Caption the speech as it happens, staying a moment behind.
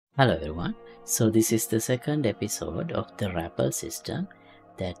Hello everyone. So this is the second episode of the Rappel system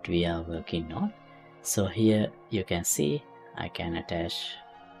that we are working on. So here you can see I can attach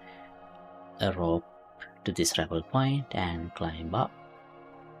a rope to this Rappel point and climb up.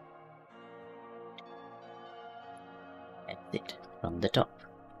 Exit from the top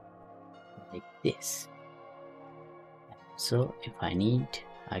like this. So if I need,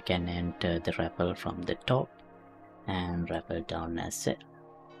 I can enter the Rappel from the top and rappel down as well.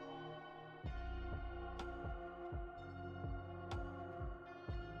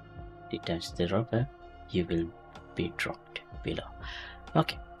 Detach the rubber, you will be dropped below.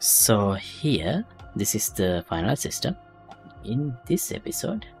 Okay, so here this is the final system. In this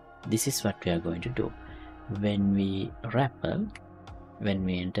episode, this is what we are going to do. When we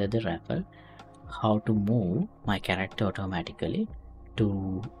enter the rappel, how to move my character automatically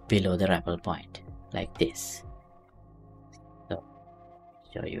to below the rappel point like this. So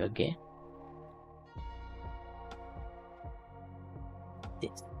show you again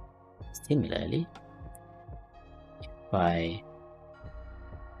this. Similarly, if I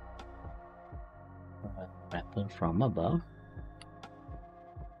rappel from above,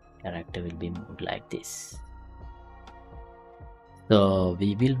 character will be moved like this. So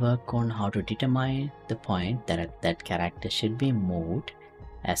we will work on how to determine the point that character should be moved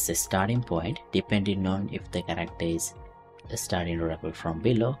as a starting point, depending on if the character is starting to rappel from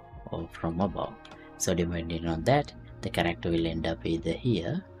below or from above. So depending on that, the character will end up either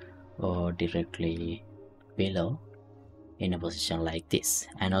here or directly below in a position like this.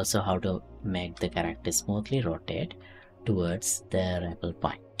 And also how to make the character smoothly rotate towards the rappel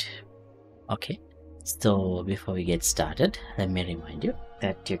point. Okay, so before we get started, let me remind you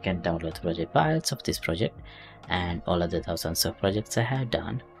that you can download the project files of this project and all other thousands of projects I have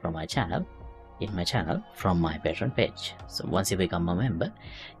done from my channel from my Patreon page. So once you become a member,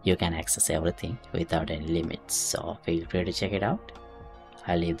 you can access everything without any limits. So feel free to check it out.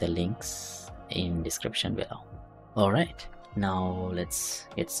 I'll leave the links in description below. Alright, now let's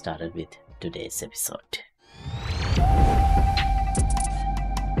get started with today's episode.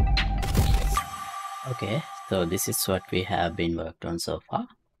 Okay, so this is what we have been worked on so far.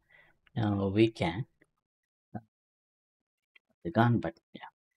 Now we can the gun, but yeah,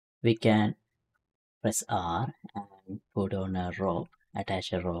 we can press R and put on a rope,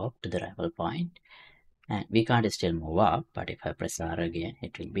 attach a rope to the rappel point, and we can't still move up, but if I press R again,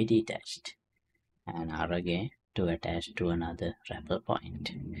 it will be detached, and R again to attach to another rappel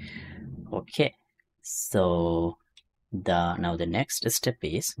point. Okay, so now the next step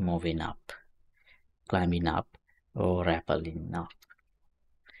is moving up, climbing up, or rappelling up,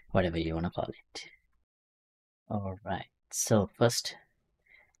 whatever you want to call it. Alright, so first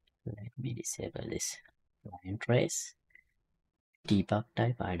let me disable this line trace. Debug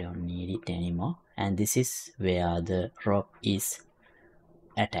type, I don't need it anymore. And this is where the rope is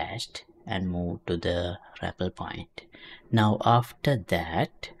attached and moved to the rappel point. Now after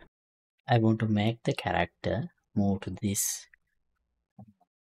that, I want to make the character move to this.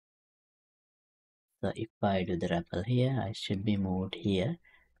 So if I do the rappel here, I should be moved here.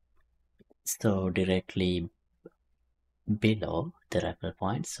 So directly below the rappel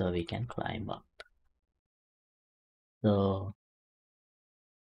point, so we can climb up. So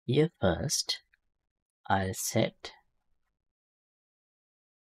here first, I'll set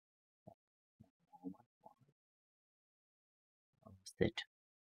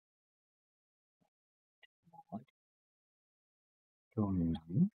to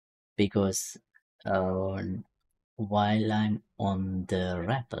none because while I'm on the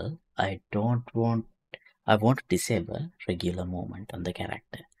rappel, I want to disable regular movement on the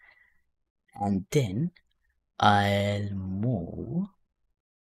character, and then I'll move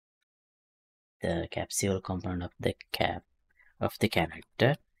the capsule component of the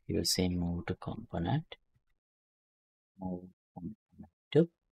character using move to component, move component to.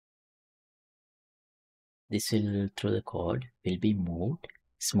 This will through the code will be moved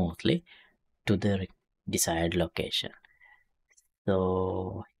smoothly to the desired location.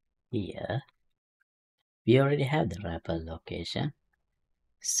 So here we already have the rappel location.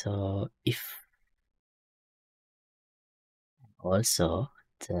 So if also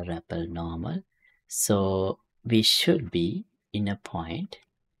the rappel normal, so we should be in a point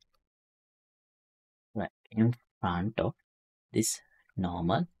right in front of this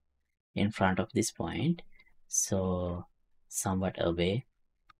normal, in front of this point, so somewhat away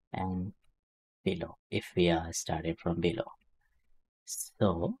and below if we are started from below.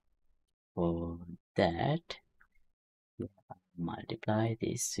 So for that, we have to multiply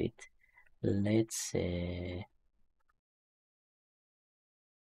this with, let's say,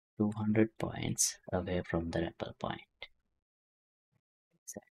 200 points away from the Rappel point.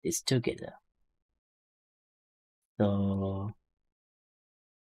 Let's add this together. So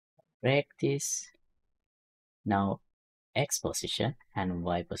break this. Now X position and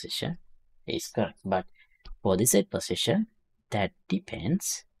Y position is correct, but for the Z position, that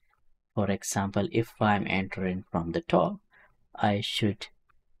depends. For example, if I'm entering from the top, I should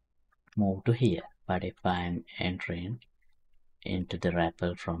move to here, but if I'm entering into the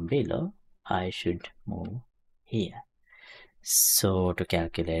Rappel from below, I should move here. So to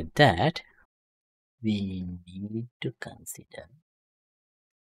calculate that, we need to consider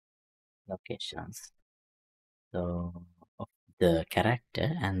locations so of the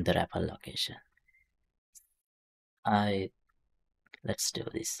character and the Rappel location. Let's do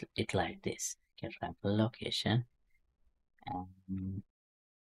this it like this. Get Rappel location and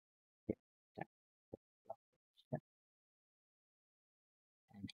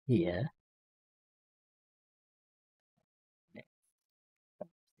here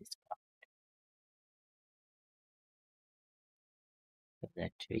this part so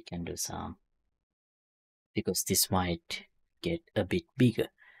that we can do some, because this might get a bit bigger.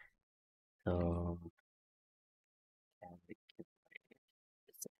 So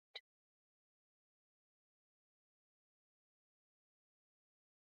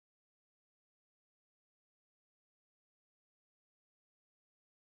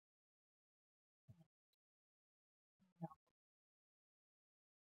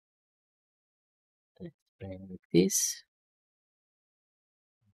let's break this.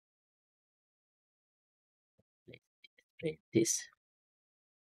 Let's break this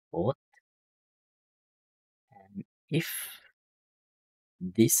both, and if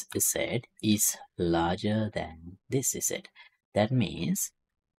this Z is larger than this Z, that means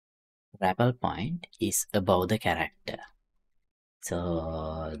Rappel point is above the character.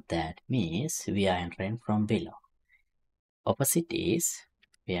 So that means we are entering from below. Opposite is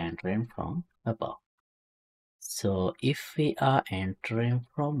we are entering from above. So if we are entering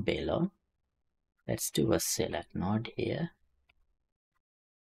from below, let's do a select node here.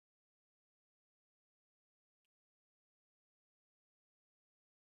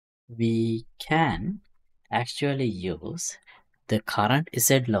 We can actually use the current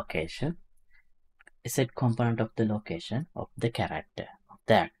Z location, Z component of the location of the character, of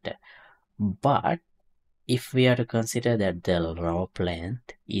the actor. But if we are to consider that the rope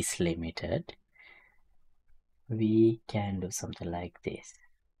length is limited, we can do something like this.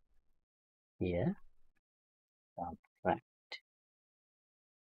 Here, subtract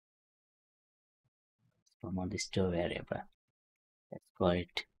from this two variable. Let's call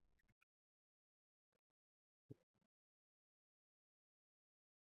it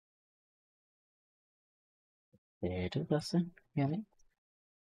 %, unit.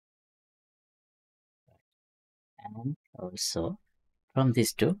 And also from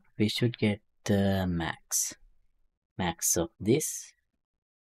these two, we should get the max of this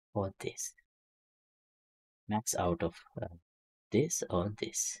or this, max out of this or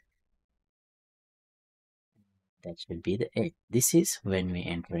this. That should be the 8. This is when we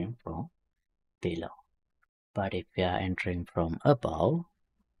entering from below. But if we are entering from above,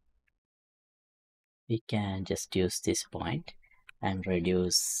 we can just use this point and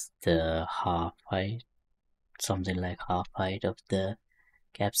reduce the half height, something like half height of the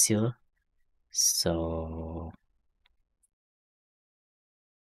capsule. So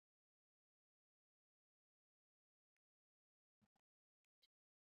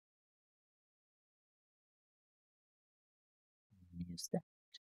use that.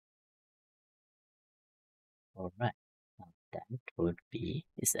 Alright, now that would be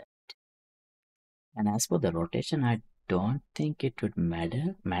Z. And as for the rotation, I don't think it would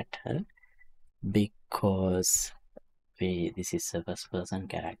matter because this is a first person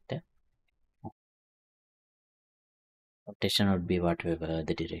character. Rotation would be whatever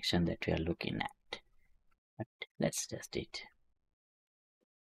the direction that we are looking at. But let's test it.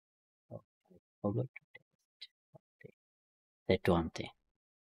 Oh, I forgot to test that one thing.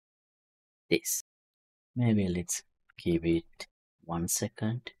 This. Maybe let's give it 1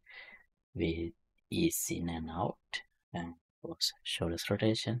 second with ease in and out, and of course shoulders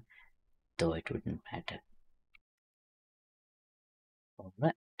rotation, though it wouldn't matter.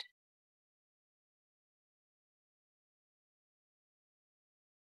 Alright.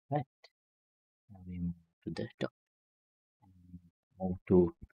 Right. Now we move to the top and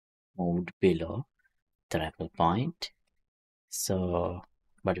moved below the Rappel point. So,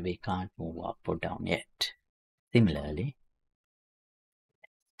 but we can't move up or down yet. Similarly,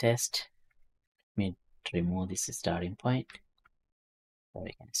 test. Let me remove this starting point. So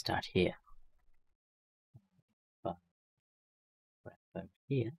we can start here. Rappel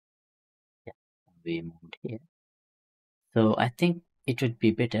here. Yeah, we moved here. So I think it would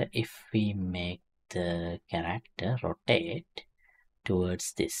be better if we make the character rotate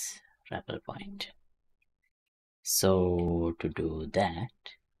towards this Rappel point. So to do that,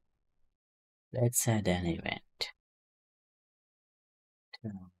 let's add an event.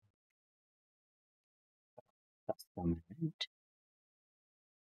 Custom event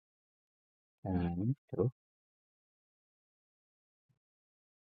turn to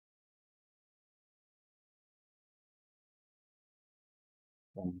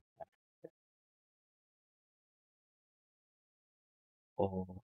or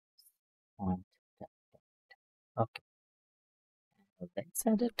point. Okay, let's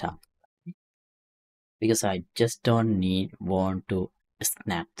add a tab because I just don't want to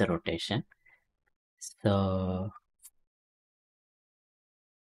snap the rotation. So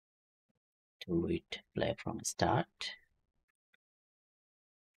do it play from start.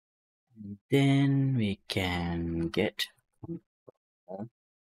 And then we can get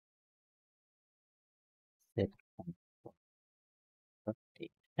set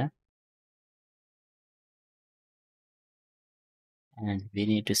rotation, and we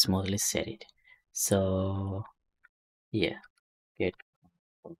need to smoothly set it. So yeah, get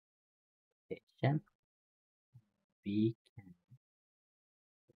rotation. We can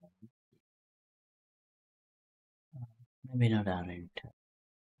maybe not our enter.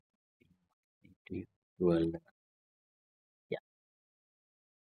 Well, yeah,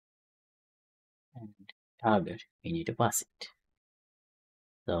 and target we need to pass it.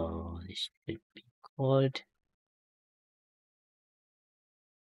 So this should be called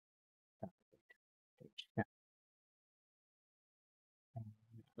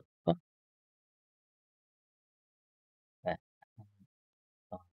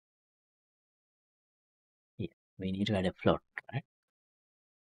yeah, we need to add a float, right?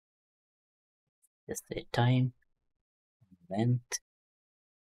 Just the time, length,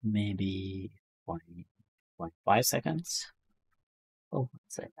 maybe 0.5 seconds. Oh, 1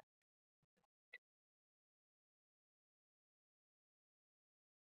 second.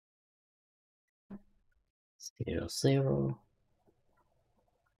 0, 0,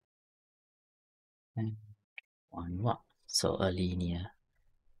 and 1, 1. So a linear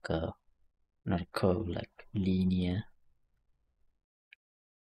curve, not a curve, like linear.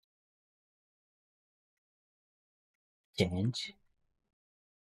 Change.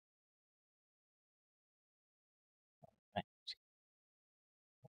 Right.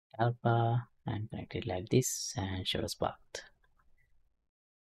 Alpha and connect it like this and show us path.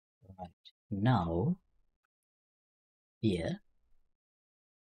 Right. Now here,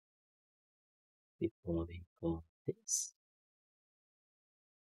 before we go this,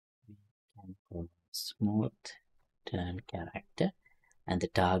 we can call smooth turn character, and the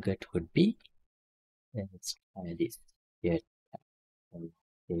target would be, let's try this, get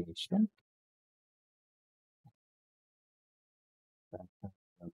location,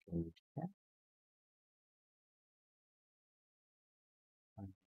 location,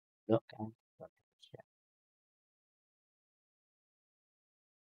 look and location.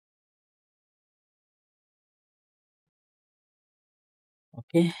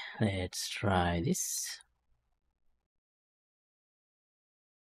 Okay, let's try this.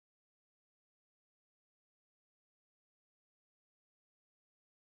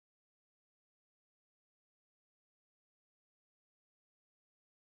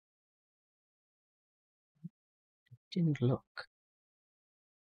 Didn't look,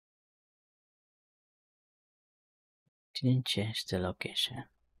 didn't change the location.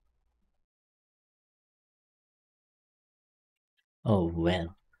 Oh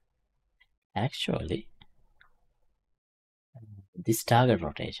well, actually, this target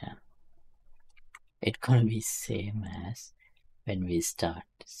rotation, it's gonna be same as when we start,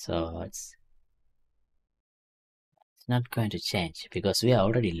 so it's not going to change because we are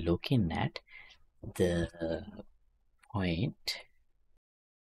already looking at the point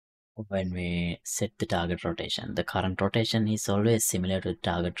when we set the target rotation. The current rotation is always similar to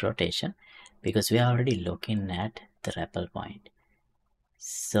target rotation because we are already looking at the Rappel point.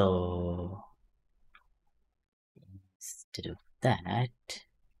 So instead of that, I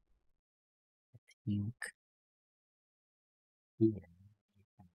think here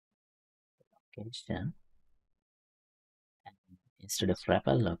location, and instead of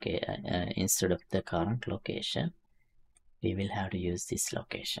Rappel instead of the current location, we will have to use this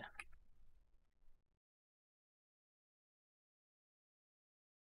location.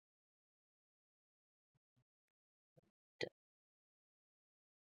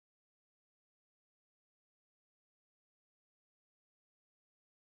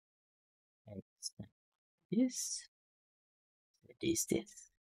 Yes, it is this.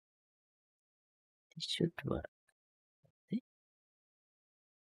 It should work. See?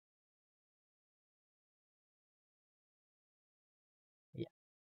 Yeah,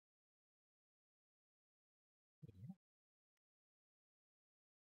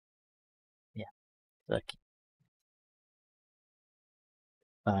 yeah, working.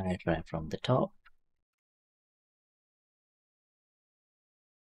 Right from the top.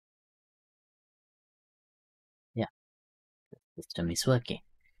 Yeah, the system is working.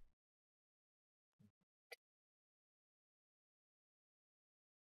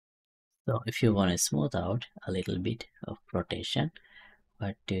 So if you want to smooth out a little bit of rotation,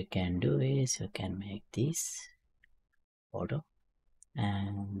 what you can do is you can make this photo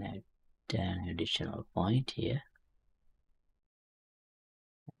and add an additional point here.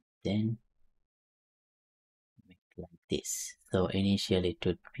 Then make it like this. So initially it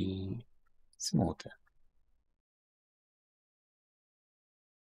would be smoother.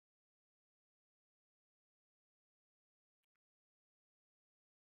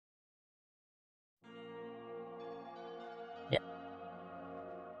 Yeah.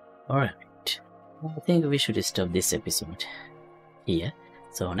 Alright. I think we should stop this episode here.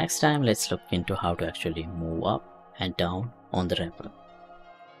 So next time let's look into how to actually move up and down on the Rappel.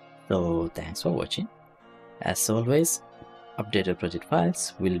 So thanks for watching. As always, updated project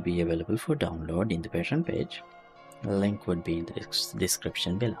files will be available for download in the Patreon page. The link would be in the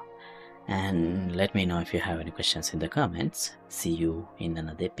description below. And let me know if you have any questions in the comments. See you in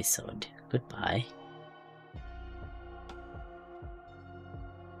another episode. Goodbye.